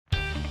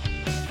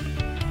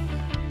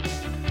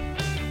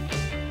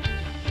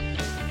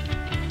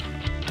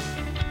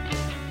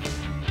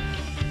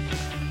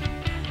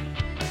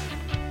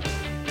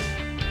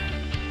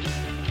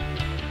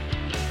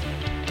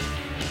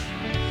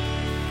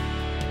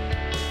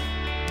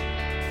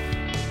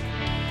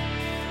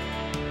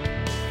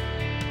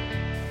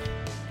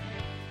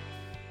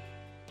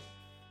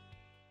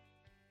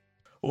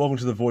Welcome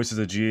to the Voices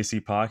of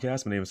GAC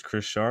podcast. My name is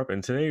Chris Sharp,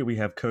 and today we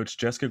have Coach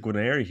Jessica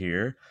Guarneri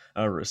here,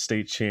 a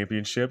state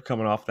championship,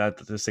 coming off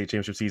the state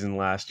championship season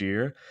last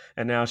year,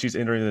 and now she's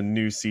entering the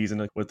new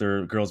season with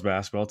their girls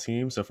basketball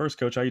team. So, first,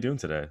 Coach, how you doing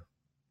today?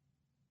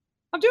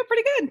 I'm doing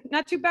pretty good.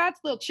 Not too bad.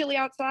 It's a little chilly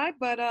outside,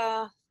 but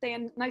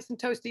staying nice and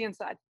toasty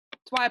inside.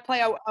 That's why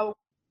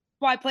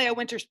I play a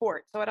winter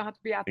sport, so I don't have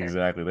to be out there.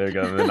 Exactly. There you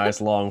go. The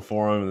nice long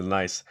form, the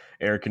nice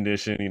air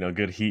condition,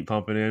 good heat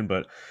pumping in.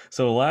 But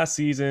so last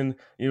season,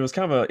 it was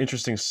kind of an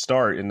interesting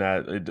start in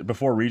that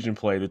before region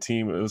play, the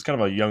team, it was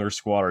kind of a younger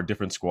squad or a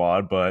different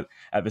squad. But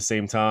at the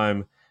same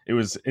time, it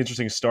was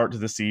interesting start to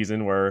the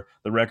season where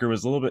the record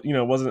was a little bit,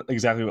 wasn't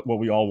exactly what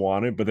we all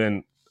wanted. But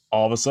then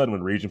all of a sudden,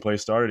 when region play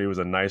started, it was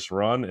a nice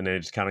run and it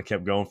just kind of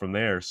kept going from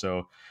there.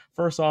 So,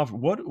 first off,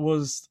 what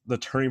was the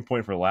turning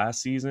point for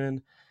last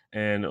season?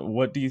 And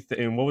what do you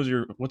think? And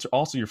what's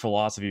also your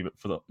philosophy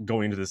for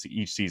going into this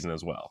each season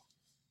as well?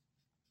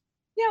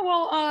 Yeah,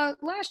 well,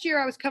 last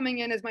year I was coming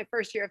in as my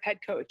first year of head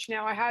coach.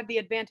 Now I had the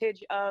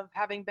advantage of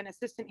having been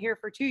assistant here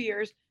for 2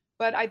 years,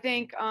 but I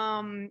think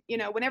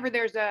whenever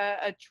there's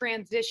a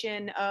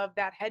transition of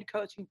that head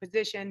coaching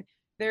position,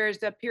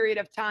 there's a period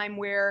of time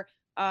where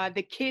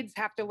the kids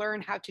have to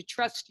learn how to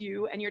trust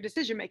you and your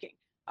decision making.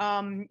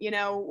 While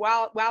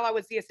I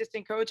was the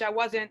assistant coach, I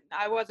wasn't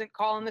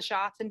calling the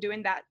shots and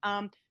doing that.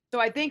 So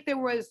I think there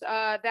was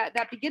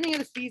that beginning of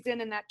the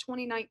season and that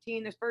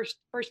 2019, the first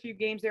few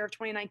games there of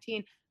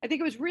 2019. I think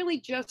it was really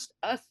just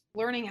us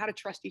learning how to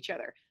trust each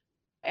other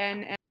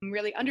and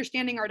really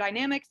understanding our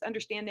dynamics,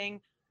 understanding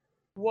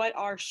what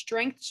our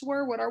strengths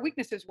were, what our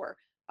weaknesses were.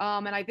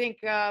 And I think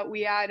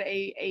we had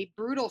a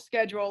brutal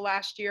schedule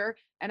last year.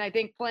 And I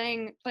think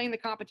playing the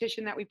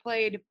competition that we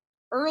played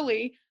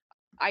early,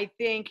 I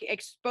think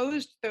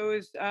exposed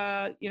those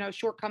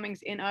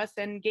shortcomings in us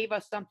and gave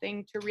us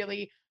something to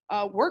really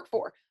work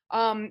for.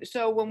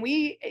 So when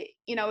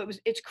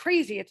it's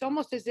crazy. It's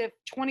almost as if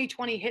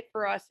 2020 hit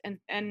for us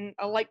and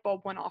a light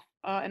bulb went off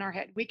in our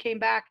head. We came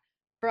back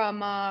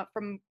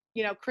from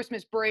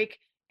Christmas break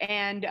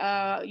and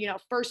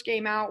first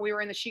game out, we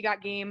were in the She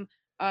Got Game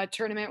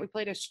tournament. We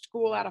played a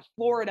school out of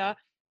Florida,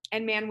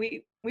 and man,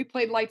 we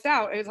played lights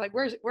out. It was like,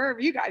 where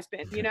have you guys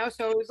been?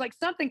 So it was like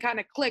something kind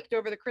of clicked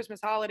over the Christmas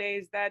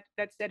holidays that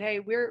said, hey,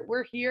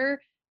 we're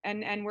here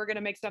and we're gonna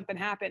make something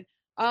happen.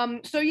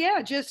 So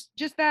yeah, just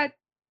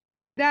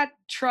that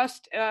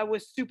trust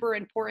was super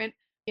important.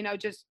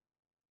 Just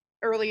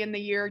early in the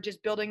year,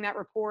 just building that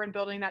rapport and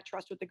building that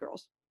trust with the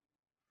girls.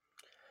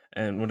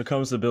 And when it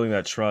comes to building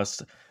that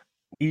trust,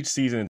 each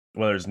season,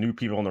 whether it's new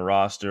people on the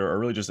roster or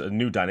really just a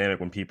new dynamic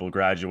when people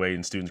graduate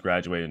and students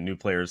graduate and new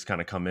players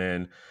kind of come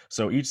in.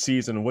 So each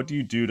season, what do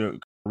you do to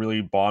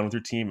really bond with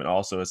your team and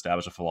also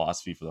establish a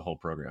philosophy for the whole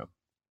program?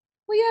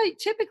 Well, yeah,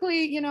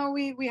 typically,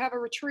 we have a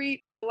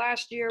retreat.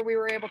 Last year, we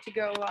were able to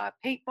go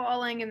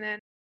paintballing, and then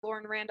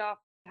Lauren Randolph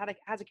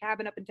has a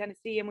cabin up in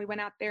Tennessee, and we went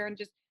out there and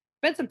just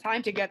spent some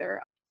time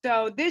together.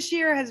 So this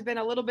year has been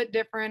a little bit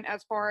different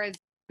as far as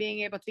being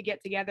able to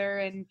get together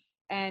and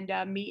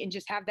meet and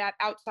just have that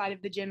outside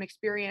of the gym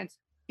experience.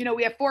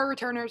 We have four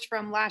returners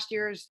from last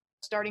year's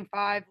starting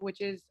five, which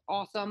is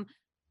awesome,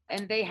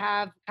 and they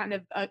have kind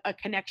of a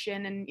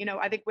connection. And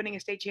I think winning a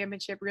state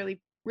championship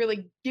really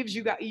gives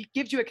you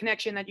a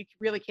connection that you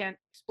really can't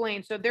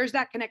explain. So there's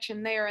that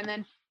connection there. And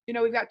then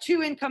we've got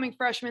two incoming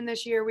freshmen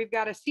this year. We've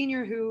got a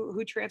senior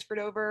who transferred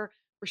over.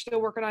 We're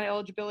still working on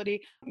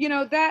eligibility.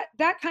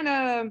 That kind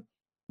of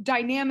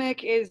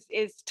dynamic is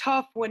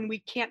tough when we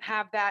can't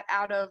have that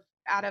out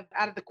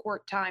of the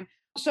court time.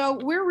 So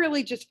we're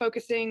really just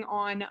focusing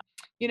on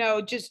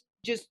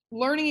just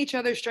learning each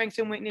other's strengths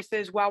and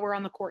weaknesses while we're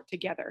on the court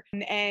together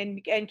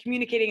and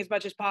communicating as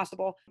much as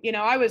possible.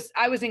 I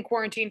was in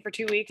quarantine for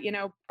 2 weeks,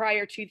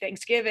 prior to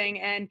Thanksgiving,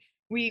 and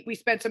we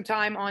spent some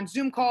time on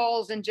Zoom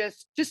calls and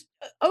just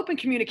open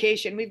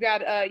communication. We've got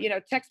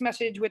text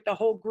message with the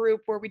whole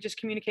group where we just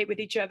communicate with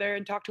each other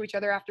and talk to each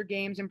other after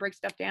games and break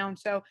stuff down.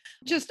 So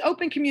just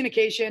open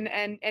communication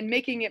and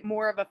making it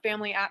more of a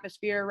family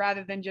atmosphere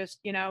rather than just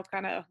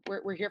kind of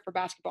we're here for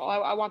basketball.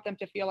 I want them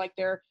to feel like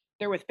they're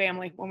with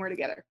family when we're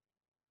together.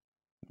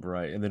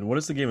 Right. And then what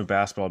does the game of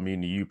basketball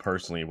mean to you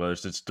personally, whether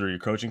it's just through your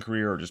coaching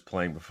career or just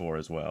playing before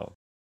as well?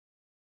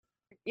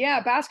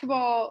 Yeah,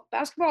 basketball's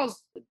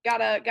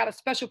got a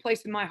special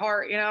place in my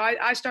heart.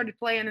 I started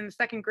playing in the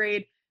second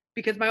grade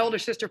because my older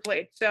sister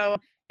played. So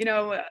you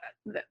know uh,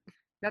 th-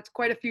 that's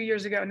quite a few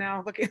years ago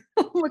now, looking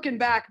looking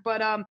back.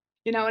 But and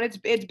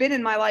it's been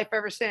in my life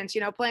ever since.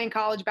 Playing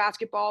college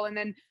basketball, and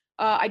then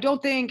I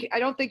don't think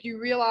you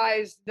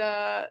realize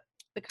the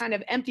kind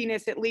of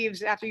emptiness it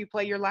leaves after you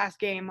play your last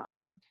game.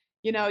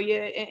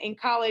 In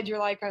college you're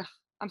like, "Ugh,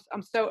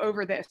 I'm so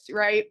over this,"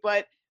 right?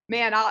 But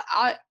man,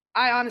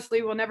 I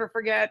honestly will never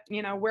forget,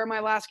 where my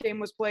last game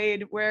was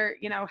played, where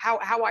how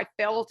I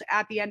felt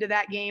at the end of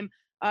that game.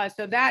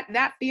 So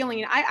that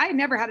feeling, I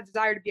never had a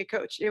desire to be a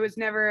coach. It was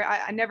never,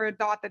 I never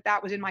thought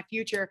that was in my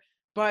future.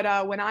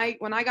 But when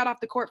I got off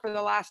the court for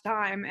the last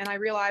time and I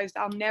realized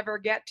I'll never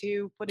get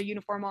to put a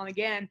uniform on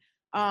again,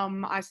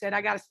 I said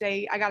I got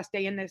to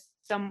stay in this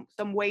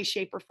some way,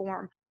 shape, or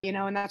form.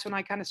 And that's when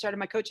I kind of started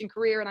my coaching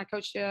career, and I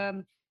coached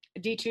a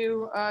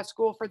D2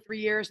 school for 3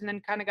 years, and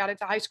then kind of got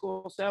into high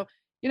school. So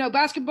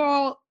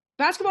basketball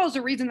is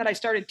the reason that I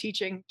started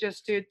teaching,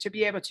 just to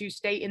be able to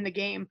stay in the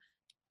game.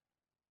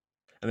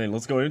 And then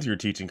let's go into your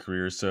teaching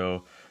career.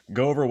 So,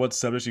 go over what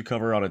subjects you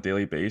cover on a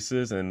daily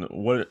basis, and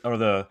what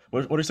are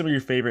some of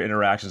your favorite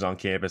interactions on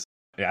campus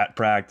at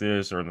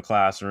practice or in the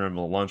classroom,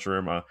 the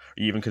lunchroom?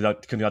 You even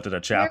conducted a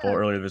chapel Yeah.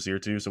 earlier this year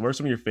too. So, what are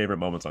some of your favorite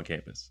moments on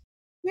campus?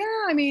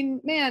 Yeah, I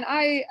mean, man,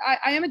 I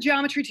am a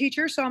geometry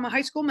teacher, so I'm a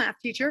high school math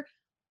teacher.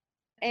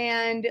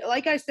 And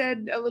like I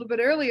said a little bit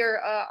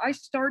earlier, I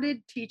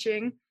started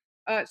teaching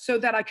so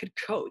that I could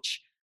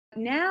coach.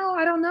 Now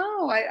I don't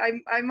know.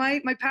 I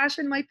might my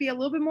passion might be a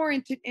little bit more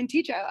in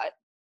teaching.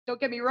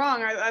 Don't get me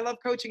wrong. I love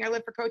coaching. I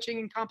live for coaching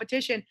and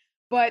competition.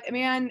 But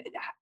man,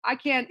 I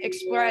can't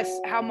express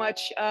how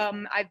much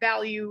I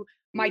value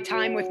my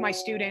time with my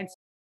students.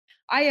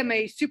 I am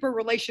a super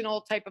relational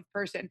type of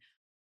person.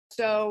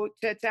 So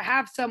to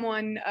have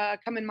someone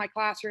come in my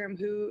classroom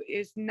who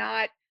is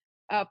not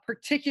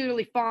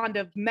particularly fond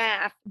of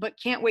math, but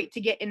can't wait to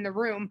get in the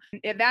room,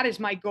 that is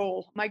my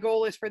goal. My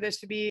goal is for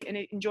this to be an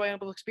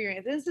enjoyable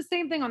experience. And it's the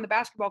same thing on the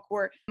basketball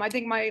court. I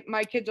think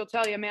my kids will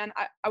tell you, man,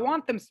 I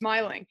want them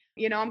smiling.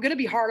 I'm going to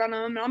be hard on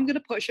them, and I'm going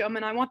to push them,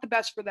 and I want the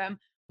best for them.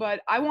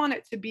 But I want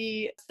it to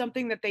be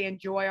something that they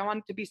enjoy. I want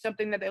it to be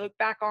something that they look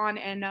back on,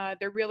 and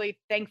they're really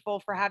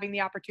thankful for having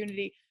the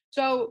opportunity.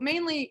 So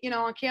mainly,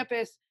 on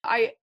campus,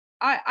 I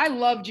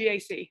love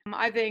GAC.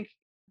 I think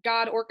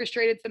God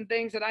orchestrated some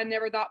things that I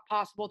never thought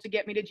possible to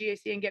get me to GAC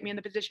and get me in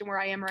the position where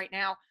I am right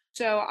now.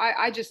 So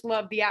I just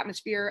love the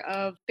atmosphere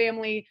of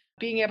family,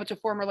 being able to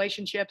form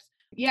relationships.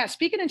 Yeah,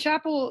 speaking in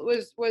chapel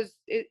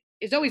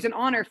is always an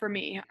honor for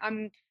me.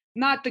 I'm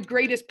not the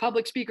greatest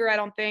public speaker, I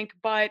don't think,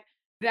 but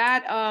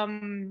that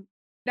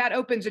that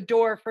opens a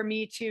door for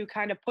me to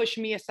kind of push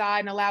me aside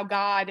and allow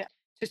God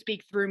to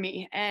speak through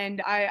me.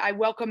 And I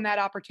welcome that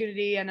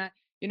opportunity. And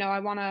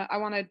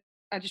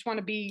I just want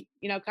to be,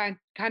 kind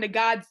of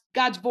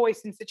God's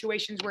voice in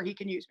situations where He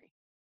can use me.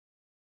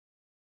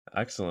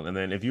 Excellent. And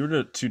then, if you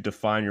were to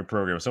define your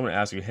program, if someone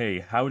asked you, "Hey,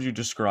 how would you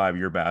describe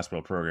your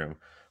basketball program?"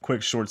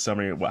 Quick, short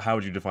summary. How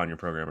would you define your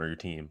program or your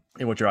team,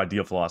 and what your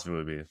ideal philosophy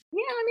would be? Yeah,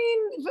 I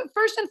mean,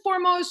 first and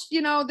foremost,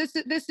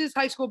 this is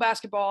high school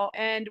basketball,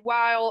 and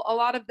while a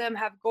lot of them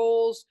have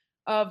goals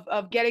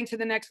of getting to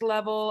the next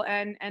level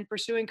and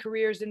pursuing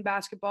careers in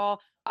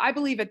basketball, I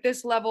believe at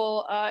this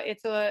level,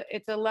 it's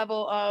a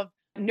level of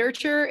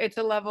nurture. It's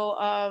a level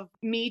of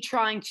me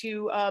trying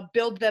to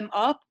build them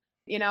up.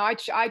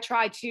 I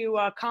try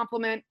to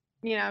compliment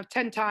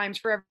 10 times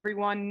for every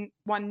one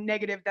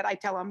negative that I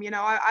tell them.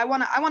 I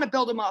want to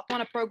build them up. I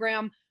want a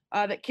program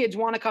that kids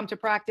want to come to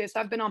practice.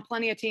 I've been on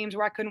plenty of teams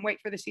where I couldn't wait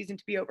for the season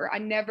to be over. I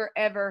never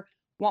ever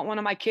want one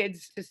of my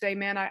kids to say,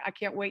 "Man, I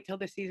can't wait till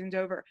the season's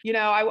over."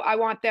 I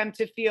want them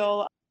to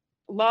feel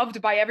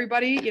loved by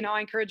everybody. I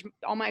encourage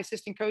all my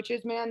assistant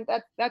coaches, man.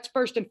 That's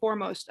first and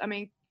foremost. I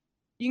mean,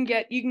 you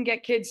can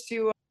get kids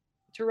to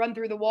run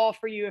through the wall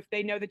for you if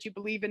they know that you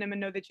believe in them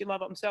and know that you love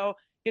them. So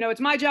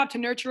it's my job to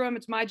nurture them.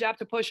 It's my job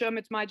to push them.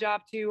 It's my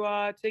job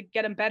to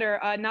get them better,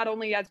 not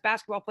only as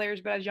basketball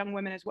players but as young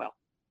women as well.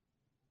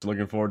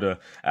 Looking forward to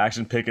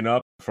action picking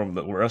up from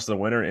the rest of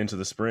the winter into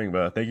the spring.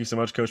 But thank you so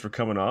much, Coach, for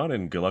coming on,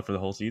 and good luck for the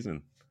whole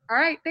season. All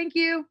right, thank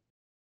you.